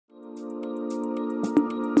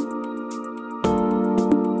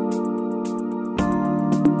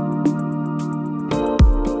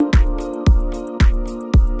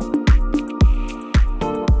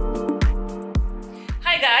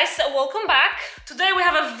welcome back. Today we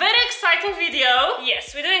have a very exciting video.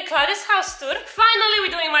 Yes, we're doing Klaudia's house tour. Finally,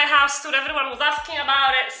 we're doing my house tour. Everyone was asking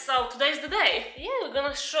about it, so today's the day. Yeah, we're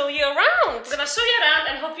gonna show you around. We're gonna show you around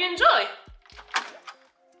and hope you enjoy.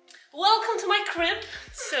 Welcome to my crib.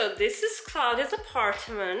 So this is Klaudia's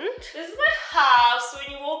apartment. This is my house.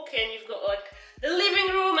 When you walk in, you've got like the living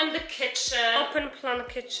room and the kitchen. Open plan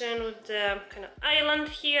kitchen with the kind of island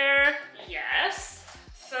here. Yes.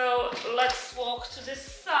 So let's walk to this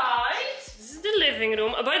side. This is the living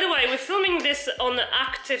room. By the way, we're filming this on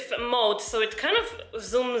active mode, so it kind of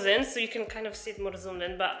zooms in, so you can kind of see it more zoomed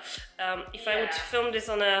in. But if I would film this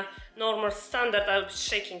on a normal standard, I would be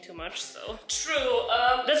shaking too much. So true.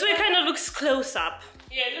 That's why it kind of looks close up.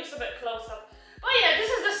 Yeah, it looks a bit close up. Oh yeah, this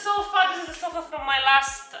is the sofa. This is the sofa from my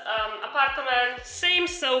last apartment. Same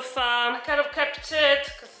sofa. I kind of kept it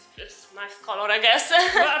because it's a nice color, I guess.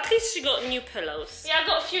 But at least she got new pillows. Yeah, I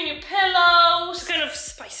got a few new pillows. To kind of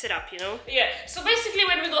spice it up, you know? Yeah, so basically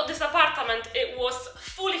when we got this apartment, it was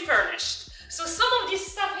fully furnished. So some of this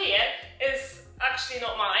stuff here is actually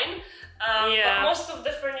not mine. But most of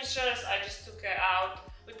the furniture, I just took it out.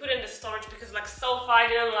 We put in the storage because like sofa I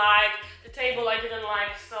didn't like, the table I didn't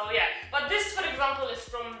like, so yeah. But this, for example, is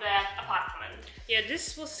from the apartment. Yeah,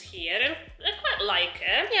 this was here and I quite like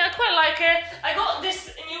it. Yeah, I quite like it. I got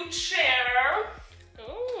this new chair.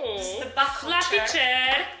 Oh, this is the back fluffy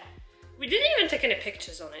chair. We didn't even take any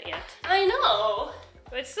pictures on it yet. I know.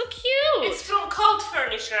 But it's so cute. It's from Cold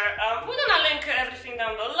Furniture. We're gonna link everything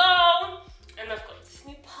down below. And I've got this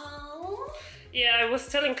new palm. Yeah, I was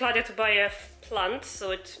telling Klaudia to buy a plant,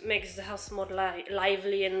 so it makes the house more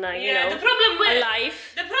lively and you know, alive.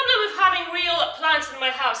 The problem with having real plants in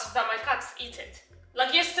my house is that my cats eat it.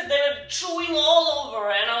 Like yesterday, they were chewing all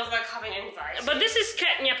over, and I was like having anxiety. But this is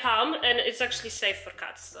catnip palm, and it's actually safe for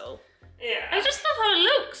cats, so yeah. I just love how it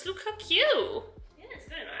looks. Look how cute. Yeah, it's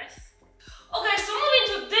very nice. Okay, so moving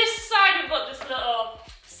to this side, we've got this little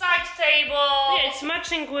side table. Yeah, it's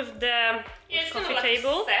matching with the coffee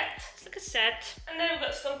table. It's like a set. And then we've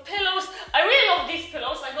got some pillows. I really love these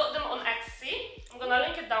pillows. I got them on Etsy. I'm gonna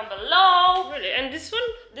link it down below. Really? And this one?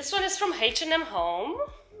 This one is from H&M Home.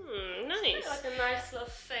 Nice. Like a nice little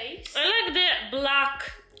face. I like the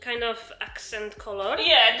black kind of accent color.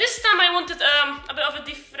 Yeah, this time I wanted a bit of a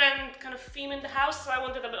different kind of theme in the house, so I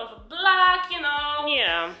wanted a bit of a black, you know.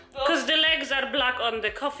 Yeah, because the legs are black on the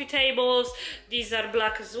coffee tables, these are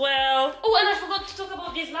black as well. Oh, and I forgot to talk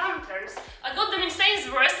about these lanterns. I got them in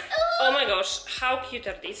Sainsbury's. Oh my gosh, how cute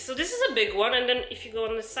are these? So this is a big one, and then if you go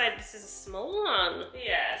on the side, this is a small one.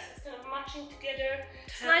 Yes, it's kind of matching together.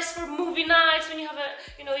 It's nice for movie nights when you have a,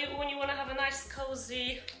 you know, when you want to have a nice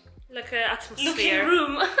cozy, like a atmosphere. Looking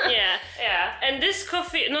room. Yeah, yeah. And this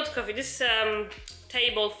this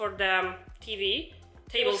table for the TV,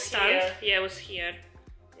 table stand. Here. Yeah, it was here.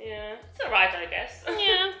 Yeah, it's alright, I guess.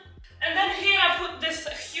 Yeah. And then here I put this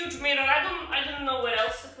huge mirror. I don't know where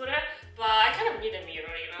else to put it, but I kind of need a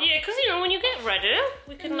mirror, you know. Yeah, because you know when you get ready,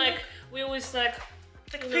 we can we always like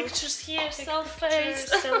take pictures here, selfies,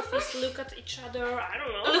 look at each other. I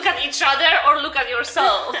don't know. Look at each other or look at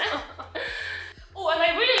yourself. Oh, and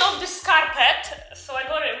I really love this carpet, so I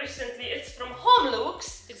got it recently. It's from Home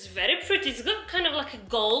Looks. It's very pretty. It's got kind of like a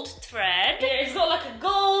gold thread. Yeah, it's got like a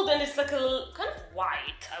gold and it's like a kind of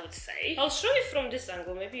white, I would say. I'll show you from this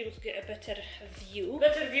angle. Maybe you'll get a better view.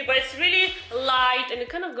 Better view, but it's really light and it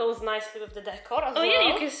kind of goes nicely with the decor as well. Oh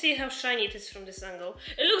yeah, you can see how shiny it is from this angle.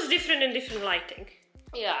 It looks different in different lighting.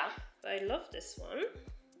 Yeah, I love this one.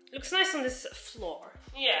 Looks nice on this floor.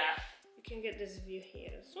 Yeah. You can get this view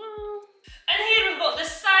here as well. And here we've got the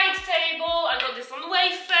side table. I got this on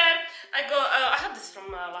Wayfair. I had this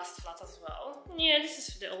from last flat as well. Yeah, this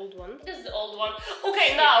is the old one. This is the old one.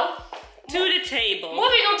 Okay, now to the table.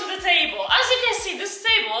 Moving on to the table. As you can see, this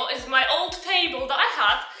table is my old table that I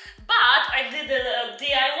had, but I did a little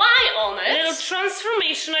DIY on it. A little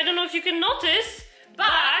transformation. I don't know if you can notice,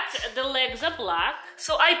 but the legs are black.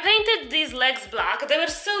 So I painted these legs black. They were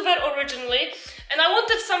silver originally, and I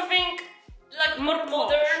wanted something like more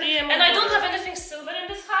modern. Yeah, and I don't have anything silver in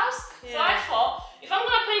this house, so I thought if I'm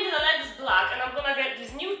gonna paint the legs black and I'm gonna get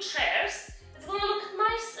these new chairs, it's gonna look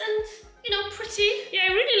nice and, you know, pretty. Yeah,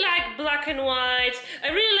 I really like black and white. I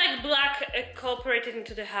really like black incorporated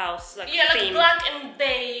into the house, like theme. Like black and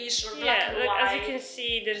beige or black and white. As you can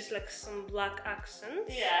see, there's like some black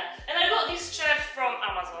accents. Yeah, and I got these chairs from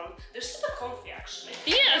Amazon. They're super comfy actually.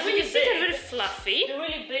 Yeah, as you can see, they're very fluffy. They're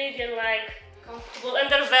really big and like comfortable,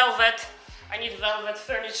 and they're velvet. I need velvet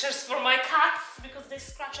furniture for my cats because they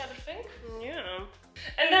scratch everything. Yeah.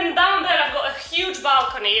 And then down there I've got a huge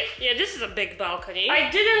balcony. Yeah, this is a big balcony. I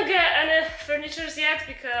didn't get any furniture yet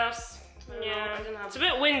because Yeah, it's a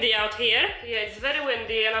bit windy out here. Yeah, it's very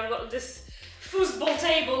windy, and I've got this foosball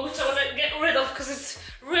table which I want to get rid of because it's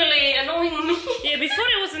really annoying me. Yeah, before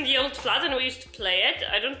it was in the old flat and we used to play it.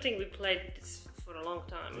 I don't think we played this for a long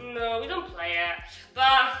time. No, we don't play it, but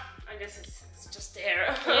I guess it's just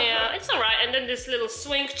there. Yeah, it's alright. And then this little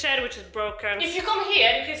swing chair which is broken. If you come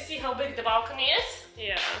here, you can see how big the balcony is.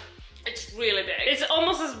 Yeah. It's really big. It's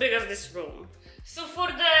almost as big as this room. So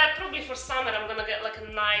probably for summer, I'm gonna get like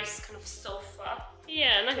a nice kind of sofa.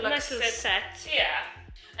 Yeah, like a nice little set. Yeah.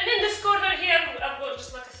 And in this corner here, I've got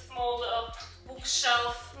just like a small little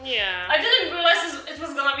bookshelf. Yeah. I didn't realize it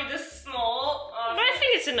was gonna be this small. But I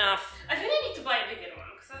think it's enough. I think I need to buy a bigger one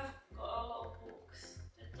because I've got a lot of books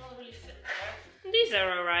that don't really fit there. These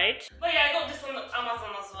are alright. But yeah, I got this on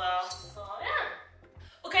Amazon as well. So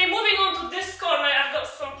yeah. Okay, moving on to this corner, I've got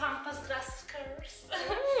some pampas grass curls.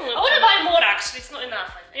 I want to buy more actually, it's not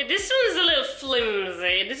enough, I think. Yeah, this one's a little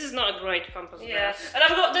flimsy. This is not a great pampas grass. And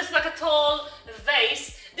I've got this like a tall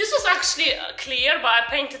vase. This was actually clear, but I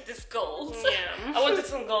painted this gold. Yeah. I wanted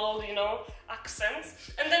some gold, you know,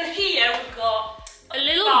 accents. And then here we've got a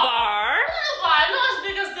little bar. A little bar, not as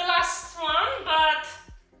big as the last one, but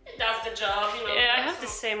it does the job, you know. Yeah, I have the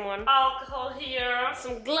same one. Alcohol here.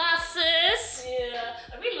 Some glasses. Yeah,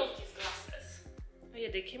 I really love these glasses. Oh yeah,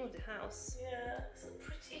 they came with the house. Yeah, so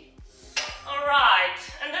pretty. Alright,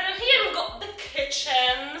 and then here we've got the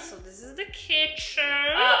kitchen. So this is the kitchen.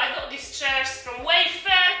 I got these chairs from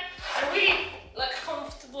Wayfair. They're really like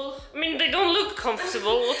comfortable. I mean, they don't look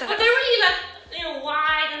comfortable. What the heck? But they're really like, you know,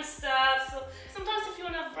 wide and stuff. So sometimes if you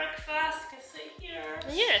want to have breakfast, you can sit here.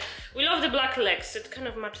 Yeah, we love the black legs. It kind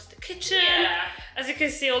of matches the kitchen. Yeah. As you can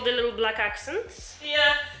see, all the little black accents.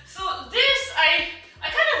 Yeah. So this, I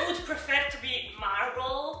kind of would prefer to be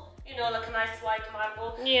marble. You know, like a nice white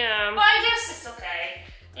marble. Yeah. But I guess it's okay.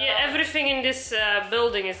 Yeah, everything in this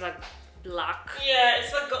building is like black. Yeah,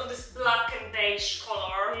 it's like got this black and beige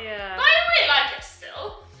color. Yeah. But I really like it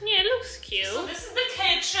still. Yeah, it looks cute. So this is the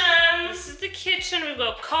kitchen. This is the kitchen. We've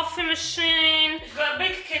got a coffee machine. We've got a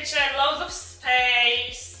big kitchen, loads of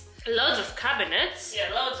space. Loads of cabinets.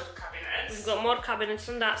 Yeah, loads of cabinets. We've got more cabinets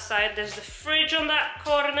on that side. There's the fridge on that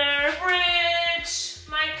corner. Fridge.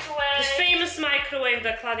 Microwave. The famous microwave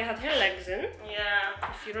that Klaudia had her legs in. Yeah.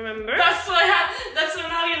 If you remember. That's why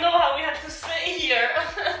now you know how we had to stay here.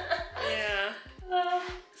 Yeah.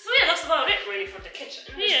 So yeah, that's about it really for the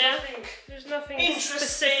kitchen. There's nothing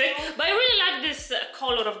specific. But I really like this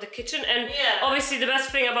color of the kitchen, and obviously the best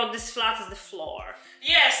thing about this flat is the floor.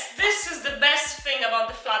 Yes, this is the best thing about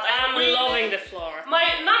the flat. I'm really loving the floor. My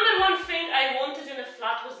 #1 thing I wanted in a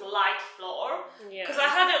flat was light floor. Yeah. Because I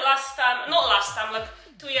had it like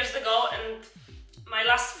 2 years ago, and my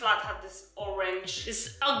last flat had this orange.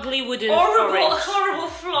 This ugly wooden horrible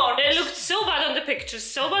floor. It looked so bad on the pictures,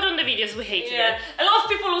 so bad on the videos, we hated it. A lot of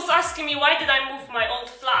people was asking me why did I move my old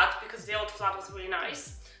flat, because the old flat was really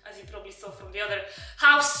nice. As you probably saw from the other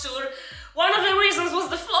house tour. One of the reasons was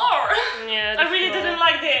the floor. Yeah, I really didn't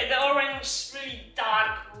like the orange, really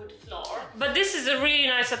dark wood floor. But this is a really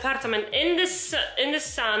nice apartment. In the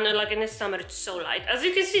sun, like in the summer, it's so light. As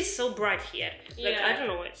you can see, it's so bright here. Like, I don't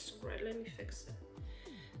know why it's so bright. Let me fix it.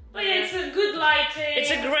 But yeah, it's a good lighting.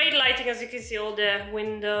 It's a great lighting, as you can see, all the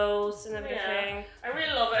windows and everything. Yeah, I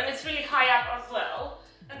really love it, and it's really high up as well.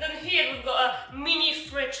 And then here we've got a mini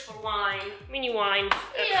fridge for wine. Mini wine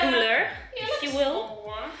cooler, if you will.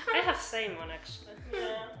 One. I have the same one actually.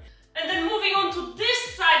 Yeah. And then moving on to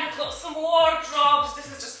this side, we've got some wardrobes. This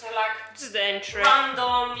is just for like just the entry.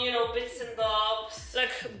 Random, you know, bits and bobs.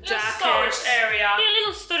 Like jackets. Storage area. Yeah,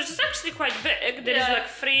 little storage. It's actually quite big. There is like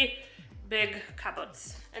 3 big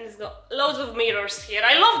cupboards. And it's got loads of mirrors here.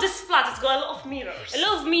 I love this flat, it's got a lot of mirrors. I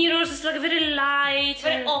love mirrors, it's like very light,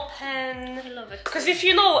 very open. I love it. Because if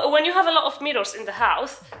you know, when you have a lot of mirrors in the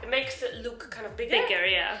house, it makes it look kind of bigger.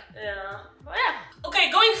 Yeah. But yeah. Okay,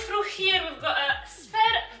 going through here, we've got a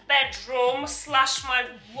spare bedroom / my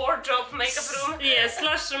wardrobe makeup room. Yeah,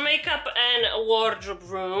 / makeup and wardrobe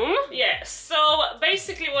room. Yeah, so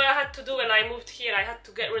basically what I had to do when I moved here, I had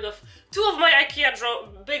to get rid of 2 of my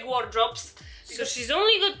IKEA big wardrobes. So she's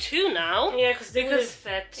only got 2 now. Yeah, because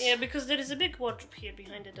fit. Yeah, because there is a big wardrobe here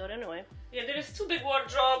behind the door anyway. Yeah, there is 2 big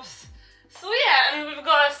wardrobes. So yeah, and we've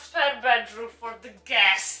got a spare bedroom for the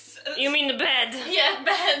guests. You mean the bed? Yeah,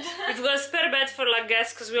 bed. We've got a spare bed for like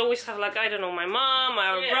guests because we always have like, I don't know, my mom,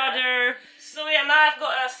 our brother. So yeah, now I've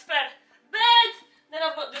got a spare bed. Then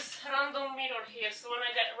I've got this random mirror here. So when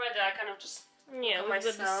I get ready, I kind of just look at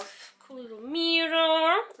myself. Little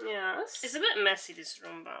mirror. Yes. It's a bit messy, this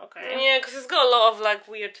room, but okay. Yeah, because it's got a lot of like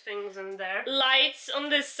weird things in there. Lights on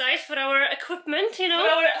this side for our equipment, you know. For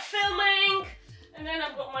our filming. And then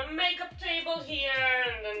I've got my makeup table here,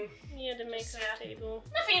 and then... Yeah, the makeup table.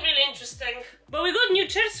 Nothing really interesting. But we got new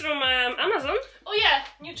chairs from Amazon. Oh yeah,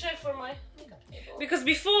 new chair for my makeup table. Because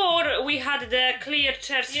before we had the clear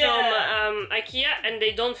chairs from IKEA, and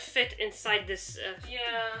they don't fit inside this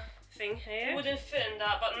thing here. It wouldn't fit in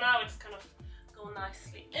that, but now it's kind of go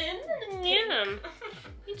nicely in. Yeah.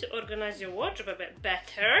 Need to organize your wardrobe a bit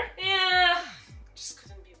better. Yeah. Just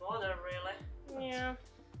couldn't be bothered, really. Yeah.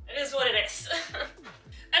 It is what it is.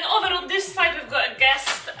 And over on this side we've got a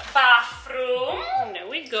guest bathroom. There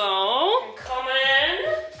we go. Come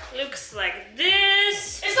in. Looks like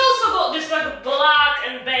this. It's also got this like black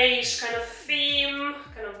and beige kind of theme,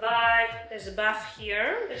 kind of vibe. There's a bath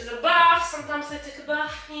here. There's a bath. Sometimes I take a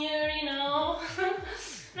bath here, you know.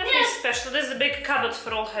 Nothing special. There's a big cupboard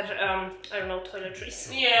for all her, I don't know, toiletries.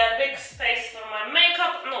 Yeah, big space for my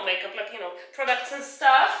makeup. No makeup, like, you know, products and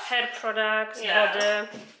stuff. Hair products, body.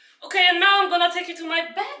 Okay, and now I'm gonna take you to my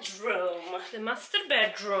bedroom. The master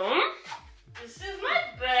bedroom. This is my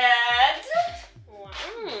bed.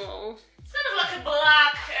 Wow. It's kind of like a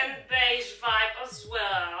black and beige vibe as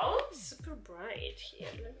well. Super bright here.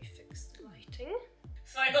 Let me fix the lighting.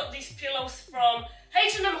 So I got these pillows from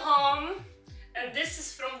H&M Home. And this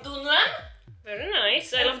is from Dunlop. Very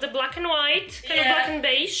nice. I love the black and white, kind of black and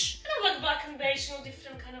beige. Kind of like black and beige, you know,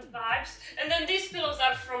 different kind of vibes. And then these pillows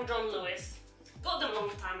are from John Lewis. Got them a long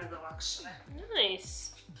time ago, actually.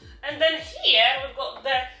 Nice. And then here we've got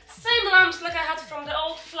the same lamps like I had from the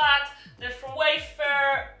old flat. They're from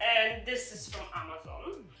Wayfair, and this is from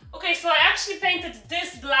Amazon. Okay, so I actually painted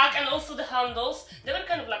this black and also the handles. They were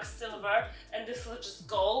kind of like silver, and this was just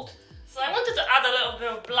gold. So I wanted to add a little bit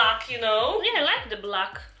of black, you know. Yeah, I like the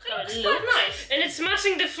black. It looks quite nice. And it's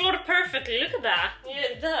matching the floor perfectly, look at that. Yeah,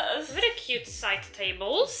 it does. Very cute side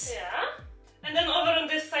tables. Yeah. And then over on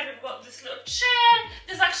this side we've got this little chair.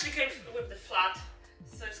 This actually came with the flat.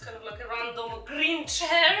 So it's kind of like a random green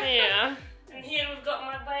chair. Yeah. And here we've got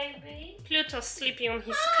my baby. Pluto's sleeping on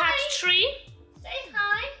his cat tree. Say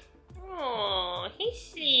hi. Oh, he's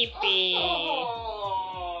sleepy.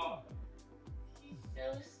 Oh. He's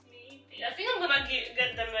so sleepy. I think I'm gonna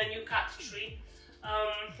get them a new cat tree.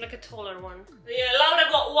 Like a taller one. Yeah, Laura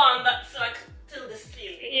got one that's like till the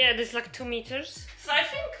ceiling. Yeah, there's like 2 meters. So I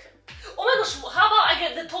think, oh my gosh, how about I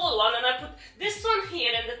get the tall one and I put this one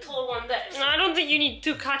here and the tall one there? No, I don't think you need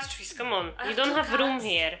 2 cat trees, come on. You don't have room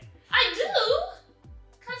here. I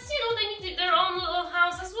do! Cats, you know, they need their own little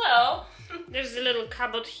house as well. There's a little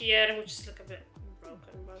cupboard here, which is like a bit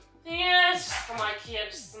broken, but... Yeah, it's just from IKEA,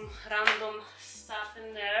 just some random stuff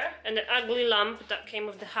in there. And the ugly lamp that came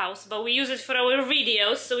with the house, but we use it for our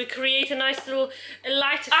videos, so we create a nice little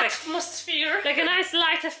light effect. Atmosphere. Like a nice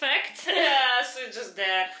light effect. Yeah, so it's just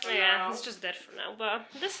there for now. It's just there for now, but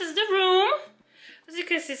this is the room. As you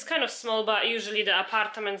can see, it's kind of small, but usually the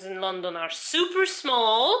apartments in London are super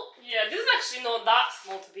small. Yeah, this is actually not that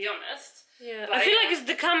small, to be honest. Yeah, like, I feel like it's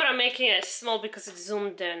the camera making it small because it's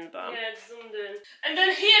zoomed in, but... Yeah, it's zoomed in. And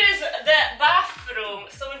then here is the bathroom.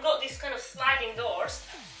 So we've got these kind of sliding doors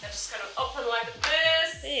that just kind of open like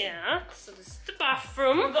this. Yeah, so this is the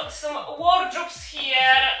bathroom. We've got some wardrobes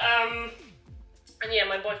here. And yeah,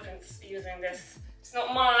 my boyfriend's using this. It's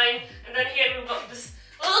not mine. And then here we've got this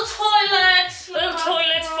little toilet. Little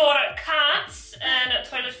toilet for cats and a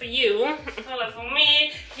toilet for you. Toilet for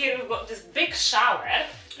me. Here we've got this big shower.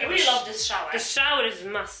 I really love this shower. The shower is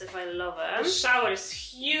massive, I love it. The shower is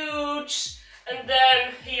huge. And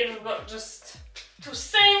then here we've got just 2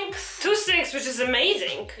 sinks. 2 sinks, which is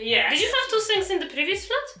amazing. Yeah. Did you have 2 sinks in the previous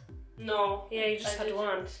flat? No. Yeah, you just had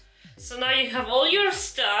one. So now you have all your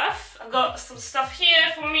stuff. I've got some stuff here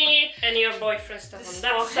for me. And your boyfriend's stuff on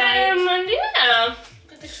that side. And yeah.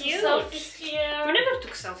 Cute. Selfies here. We never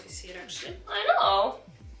took selfies here, actually. I know.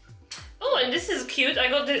 Oh, and this is cute.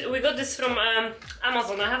 We got this from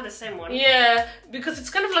Amazon. I have the same one. Yeah, because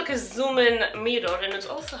it's kind of like a zoom-in mirror, and it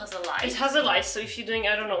also has a light. It has a light, so if you're doing,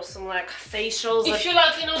 I don't know, some like facials, if you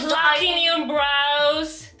like, you know, plucking your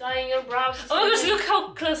brows, dyeing your brows. Oh my gosh, look how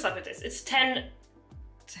close up it is. It's 10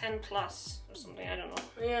 plus or something. I don't know.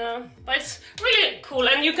 Yeah, but it's really cool,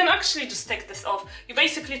 and you can actually just take this off. You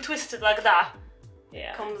basically twist it like that.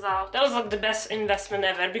 Yeah, comes out. That was like the best investment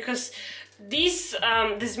ever because this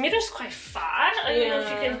mirror's quite far. I don't know if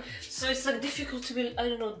you can. So it's like difficult to be, I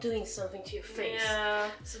don't know, doing something to your face. Yeah.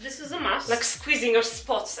 So this is a must. Like squeezing your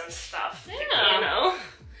spots and stuff. Yeah. You know.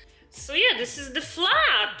 So yeah, this is the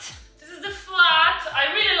flat. This is the flat.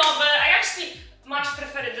 I really love it. I actually much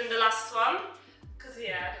prefer it than the last one. Cause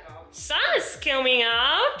yeah, I don't know. Sun is coming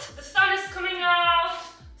out. The sun is coming out.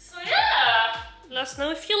 So yeah. Let us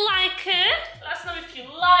know if you like it. Let us know if you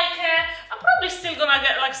like it. I'm probably still gonna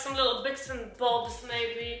get like some little bits and bobs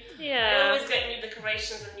maybe. Yeah. I always get new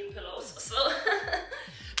decorations and new pillows, so...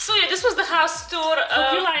 So yeah, this was the house tour.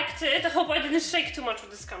 Hope you liked it. I hope I didn't shake too much with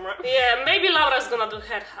this camera. Yeah, maybe Laura's gonna do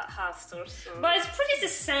her house tour soon. But it's pretty the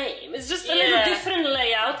same. It's just a little different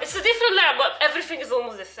layout. It's a different layout, but everything is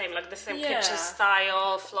almost the same. Like the same kitchen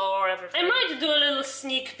style, floor, everything. I might do a little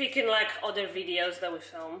sneak peek in like other videos that we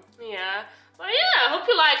film. Yeah. But yeah, I hope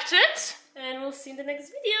you liked it. And we'll see you in the next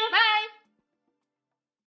video. Bye!